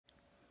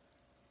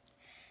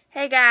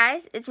Hey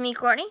guys, it's me,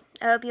 Courtney.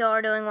 I hope you all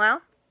are doing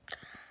well.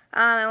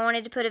 I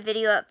wanted to put a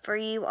video up for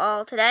you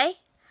all today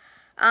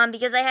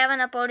because I haven't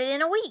uploaded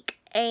in a week,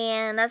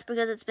 and that's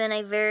because it's been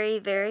a very,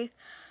 very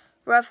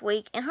rough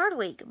week and hard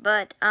week.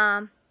 But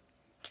I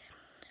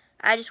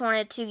just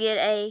wanted to get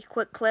a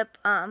quick clip,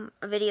 a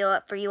video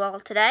up for you all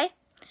today,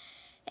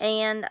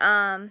 and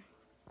I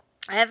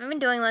haven't been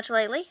doing much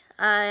lately.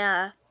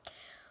 Well,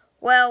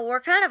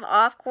 we're kind of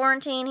off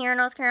quarantine here in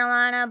North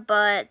Carolina,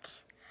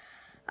 but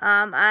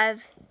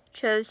I've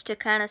chose to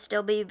kind of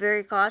still be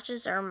very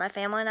cautious, or my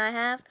family and I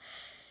have.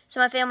 So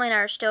my family and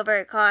I are still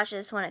very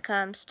cautious when it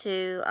comes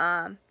to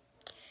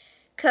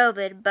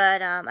COVID,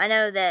 but I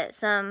know that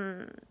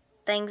some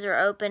things are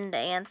opened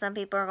and some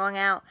people are going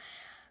out.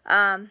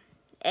 But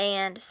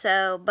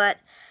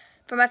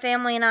for my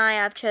family and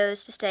I've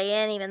chose to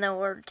stay in, even though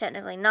we're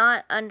technically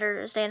not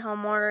under a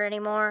stay-at-home order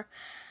anymore.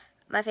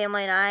 My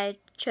family and I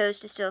chose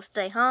to still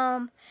stay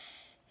home,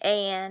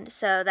 and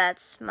so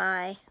that's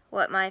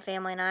what my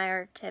family and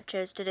I have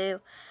chose to do.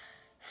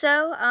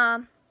 So,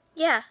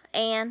 yeah,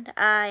 and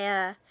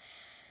I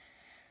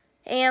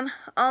am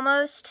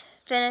almost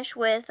finished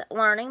with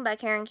Learning by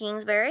Karen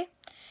Kingsbury,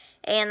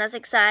 and that's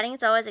exciting.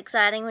 It's always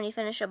exciting when you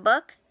finish a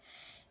book,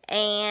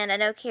 and I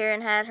know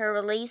Karen had her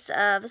release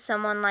of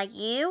Someone Like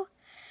You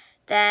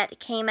that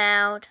came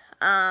out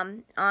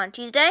on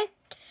Tuesday,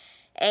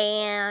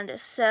 and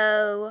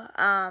so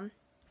I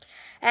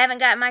haven't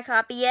gotten my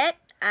copy yet.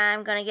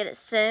 I'm going to get it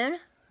soon,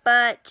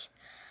 but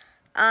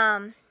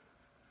so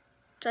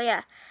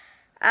yeah,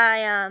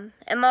 I'm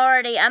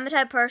the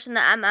type of person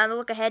that I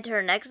look ahead to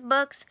her next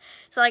books.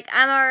 So like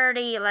I'm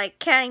already like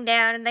counting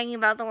down and thinking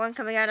about the one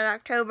coming out in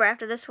October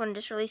after this one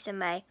just released in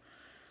May.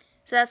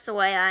 So that's the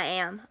way I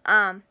am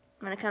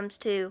when it comes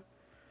to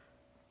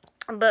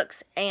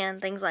books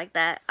and things like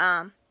that.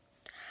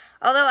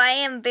 Although I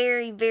am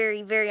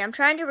I'm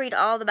trying to read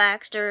all the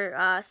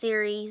Baxter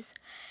series,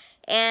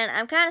 and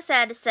I'm kind of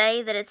sad to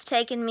say that it's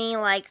taken me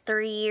like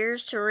 3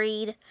 years to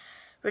read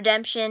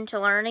Redemption to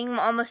Learning.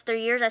 Almost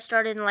 3 years. I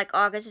started in like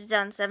August of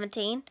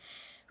 2017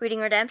 reading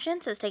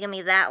Redemption, so it's taken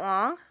me that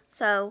long.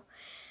 So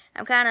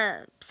I'm kind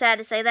of sad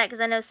to say that,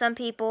 because I know some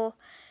people,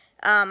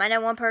 I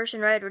know one person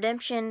read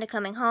Redemption to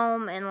Coming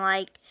Home in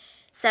like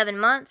 7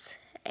 months,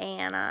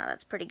 and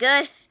that's pretty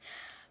good.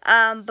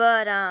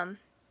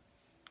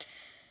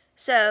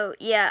 So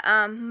yeah,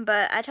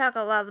 but I talk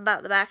a lot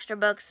about the Baxter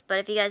books, but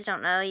if you guys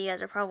don't know, you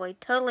guys are probably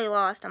totally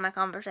lost on my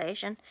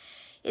conversation.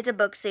 It's a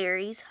book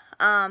series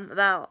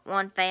about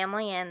one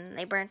family, and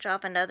they branch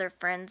off into other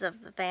friends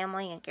of the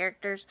family and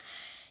characters.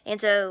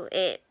 And so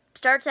it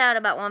starts out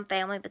about one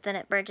family, but then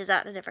it branches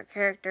out to different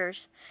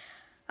characters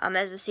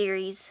as the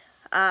series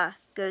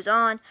goes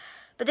on.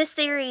 But this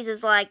series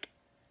is like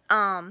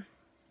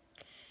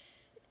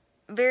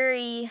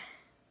very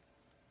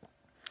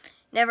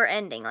never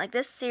ending. Like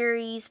this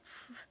series,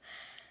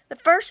 the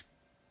first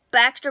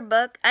Baxter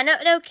book, I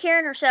know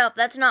Karen herself,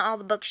 that's not all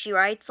the books she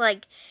writes.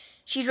 Like,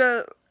 she's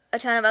wrote a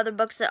ton of other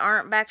books that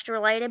aren't Baxter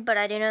related, but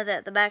I do know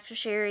that the Baxter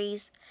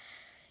series,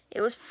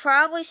 it was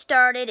probably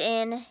started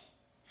in,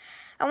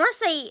 I want to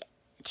say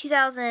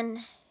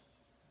 2001.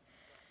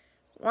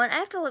 I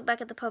have to look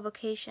back at the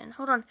publication.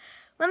 Hold on.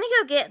 Let me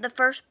go get the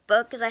first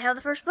book, because I have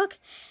the first book,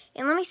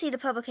 and let me see the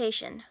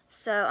publication.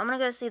 So I'm going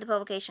to go see the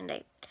publication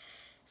date.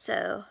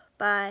 So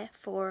bye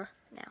for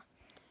now.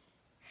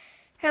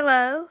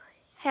 Hello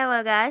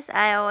guys.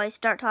 I always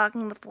start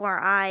talking before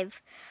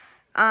I've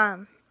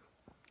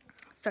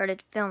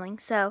started filming.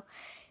 So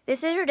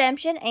this is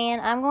Redemption,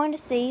 and I'm going to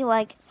see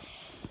like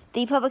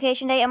the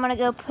publication date. I'm going to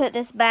go put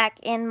this back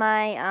in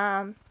my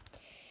on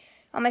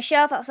my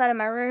shelf outside of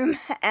my room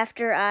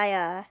after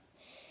I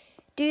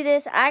do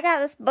this. I got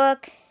this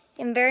book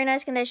in very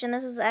nice condition.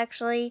 This is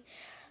actually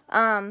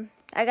I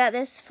got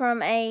this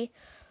from a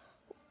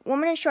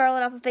woman in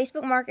Charlotte off of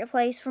Facebook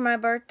Marketplace for my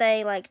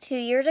birthday like 2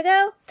 years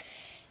ago,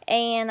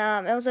 and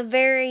it was a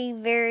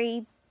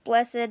very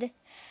blessed.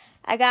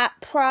 I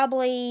got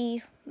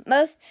probably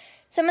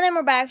some of them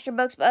were Baxter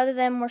books, but other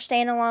than them were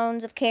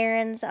standalones of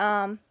Karen's,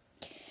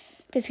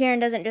 because Karen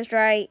doesn't just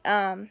write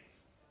the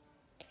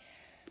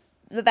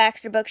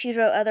Baxter books. She's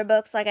wrote other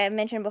books like I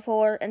mentioned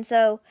before, and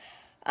so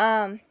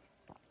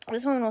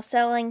this one was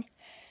selling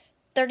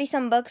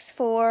 30-some books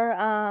for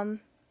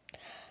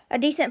a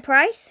decent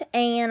price,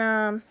 and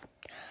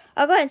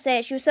I'll go ahead and say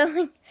it. She was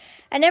selling,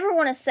 I never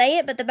want to say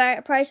it, but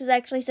the price was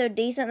actually so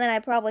decent that I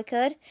probably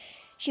could.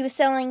 She was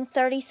selling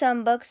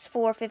 30-some books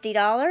for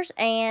 $50,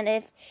 and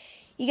if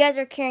you guys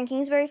are Karen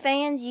Kingsbury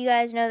fans, you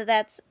guys know that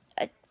that's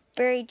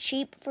very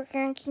cheap for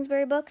Karen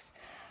Kingsbury books,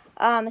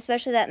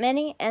 especially that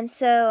many, and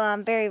so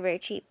very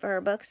cheap for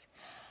her books.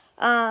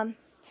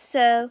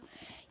 So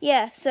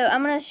yeah, so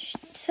I'm going to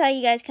tell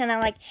you guys kind of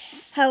like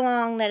how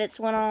long that it's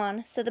went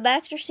on. So the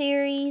Baxter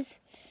series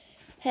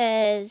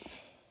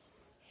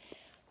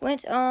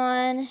went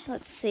on,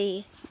 let's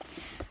see,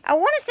 I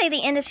want to say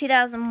the end of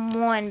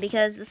 2001,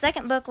 because the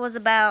second book was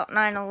about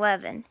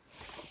 9/11.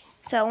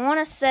 So I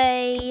want to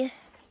say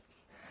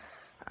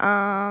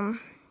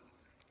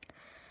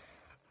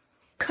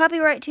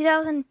copyright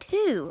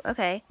 2002.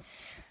 Okay.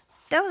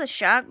 That was a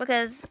shock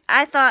because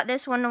I thought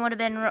this one would have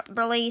been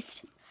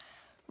released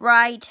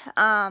right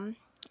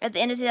at the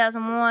end of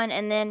 2001,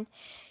 and then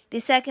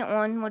the second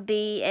one would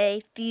be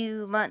a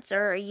few months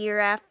or a year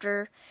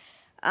after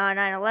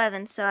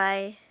 9/11. So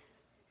I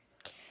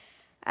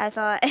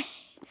thought,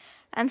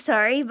 I'm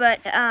sorry, but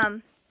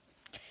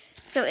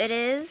so it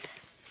is.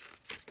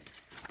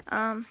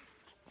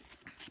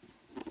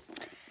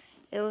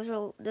 It was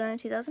done in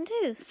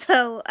 2002.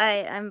 So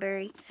I'm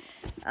very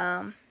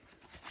I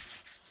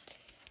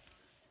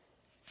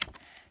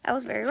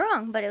was very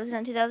wrong, but it was done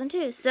in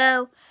 2002.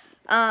 So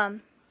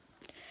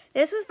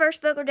this was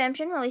First Book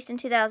Redemption, released in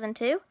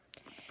 2002.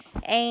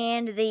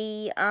 And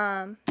the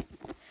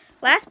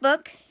last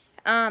book,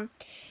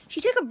 she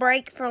took a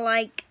break for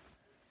like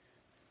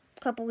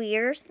a couple of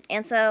years,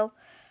 and so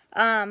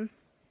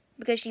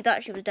because she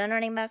thought she was done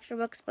writing Baxter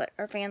books, but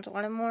her fans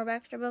wanted more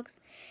Baxter books.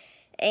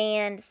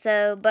 And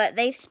so, but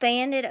they've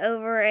spanned it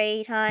over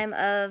a time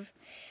of,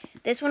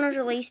 this one was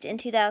released in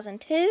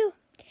 2002,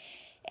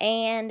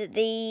 and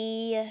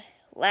the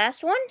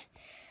last one,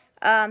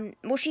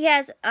 well, she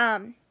has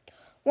one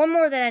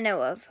more that I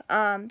know of.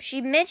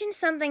 She mentioned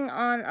something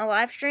on a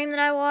live stream that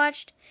I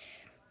watched.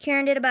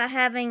 Karen did, about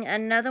having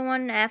another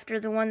one after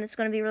the one that's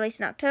going to be released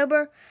in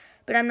October,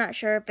 but I'm not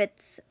sure if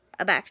it's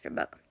a Baxter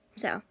book.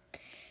 So,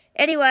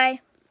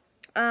 anyway,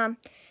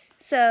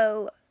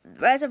 so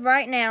as of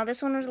right now,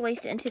 this one was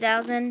released in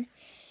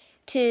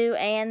 2002,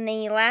 and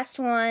the last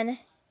one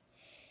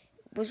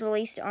was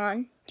released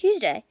on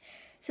Tuesday.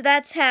 So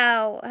that's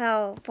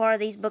how far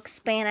these books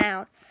span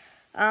out.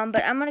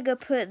 But I'm gonna go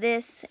put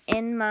this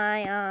in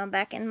my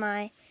back in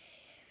my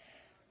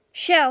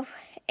shelf,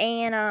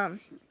 and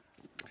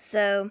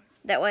so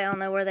that way I'll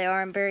know where they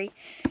are. I'm very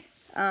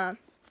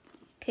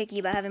picky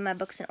about having my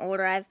books in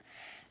order.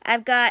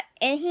 I've got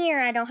in here,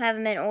 I don't have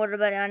them in order,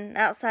 but on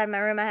outside my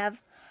room I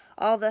have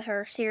all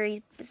her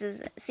series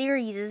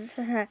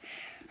her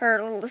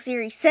little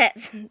series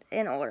sets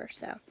in order.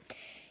 So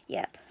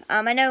yep.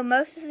 I know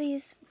most of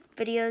these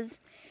videos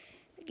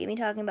get me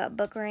talking about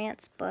book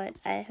rants, but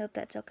I hope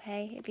that's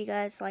okay if you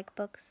guys like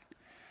books.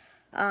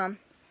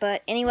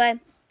 But anyway,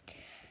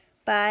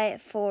 bye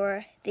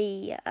for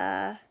the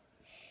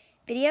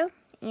video,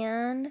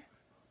 and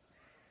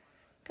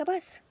God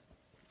bless.